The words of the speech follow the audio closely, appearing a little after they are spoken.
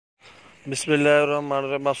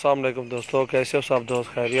बिस्मिल्लाहिर्रहमानिर्रहीम। अस्सलाम वालेकुम दोस्तों, कैसे हो सब दोस्त?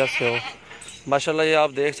 खैरियत से हो? माशाल्लाह ये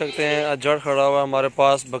आप देख सकते हैं अजड़ खड़ा हुआ है हमारे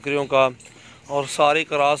पास बकरियों का, और सारी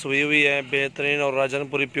क्रास हुई हुई है बेहतरीन और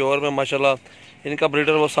राजनपुरी प्योर में। माशाल्लाह इनका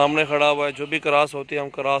ब्रीडर वो सामने खड़ा हुआ है। जो भी क्रास होती है हम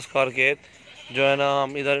क्रास करके जो है ना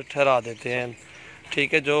हम इधर ठहरा देते हैं,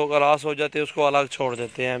 ठीक है। जो क्रास हो जाती है उसको अलग छोड़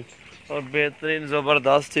देते हैं। और बेहतरीन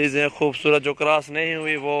ज़बरदस्त चीज़ें खूबसूरत जो क्रास नहीं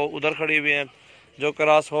हुई वो उधर खड़ी हुई हैं, जो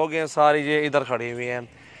क्रास हो गए सारी ये इधर खड़ी हुई हैं।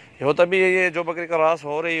 होता भी ये जो बकरी क्रास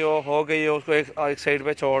हो रही हो गई हो उसको एक साइड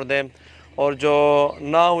पे छोड़ दें, और जो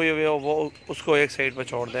ना हुई हुई हो वो उसको एक साइड पे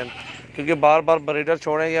छोड़ दें, क्योंकि बार बार ब्रीडर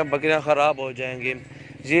छोड़ेंगे बकरियां ख़राब हो जाएंगी।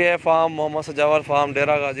 ये है फार्म मोहम्मद सजावल फार्म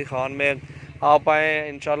डेरा गाजी खान में। आप आएँ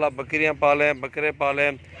इंशाल्लाह, बकरियां पालें बकरे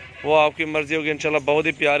पालें, वो आपकी मर्ज़ी होगी। इंशाल्लाह बहुत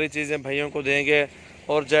ही प्यारी चीज़ें भाइयों को देंगे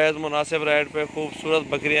और जायज़ मुनासिब रेट पे खूबसूरत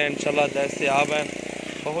बकरियां इंशाल्लाह दस्तयाब हैं।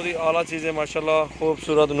 बहुत ही आला चीज़ें माशाल्लाह,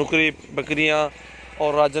 खूबसूरत नुकरी बकरियां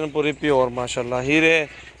और राजनपुरी प्योर माशाल्लाह, हीरे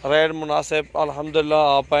रेट मुनासिब। अल्हम्दुलिल्लाह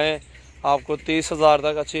आप आएँ, आपको 30,000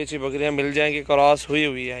 तक अच्छी अच्छी बकरियां मिल जाएंगी। क्रॉस हुई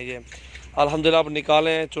हुई है ये अल्हम्दुलिल्लाह। आप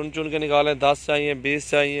निकालें, चुन चुन के निकालें। 10 चाहिए, 20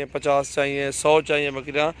 चाहिए, 50 चाहिए, 100 चाहिए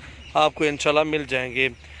बकरियां आपको इंशाल्लाह मिल जाएंगी।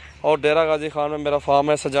 और डेरा गाजी खान में मेरा फार्म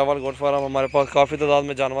है सजावल गोट फार्म। हमारे पास काफ़ी तादाद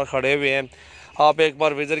में जानवर खड़े हुए हैं। आप एक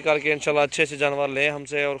बार विज़िट करके इंशाल्लाह अच्छे अच्छे जानवर लें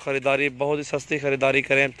हमसे, और ख़रीदारी बहुत ही सस्ती ख़रीदारी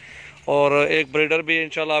करें। और एक ब्रीडर भी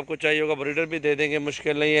इंशाल्लाह आपको चाहिए होगा, ब्रीडर भी दे देंगे,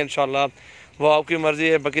 मुश्किल नहीं है इंशाल्लाह। वो आपकी मर्ज़ी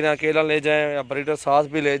है, बकरियां अकेला ले जाएं या ब्रीडर साथ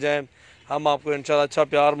भी ले जाएं, हम आपको इंशाल्लाह अच्छा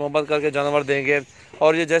प्यार मोहब्बत करके जानवर देंगे।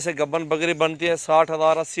 और ये जैसे गब्बन बकरी बनती है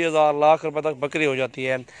 60,000 80,000 लाख रुपए तक बकरी हो जाती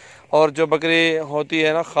है। और जो बकरी होती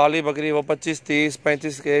है ना खाली बकरी, वो 25 30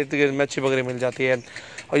 35 के इर्द गिर्द में अच्छी बकरी मिल जाती है।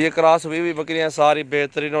 और ये क्रॉस हुई हुई बकरियाँ सारी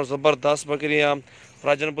बेहतरीन और ज़बरदस्त बकरियाँ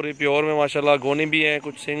राजनपुरी प्योर में माशाल्लाह, गोनी भी हैं,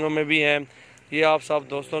 कुछ सिंगों में भी हैं। ये आप सब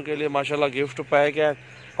दोस्तों के लिए माशाल्लाह गिफ्ट पैक है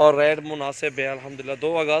और रेट मुनासिब है अल्हम्दुलिल्लाह।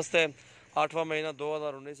 2 अगस्त है, 8वां महीना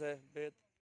 2019 है।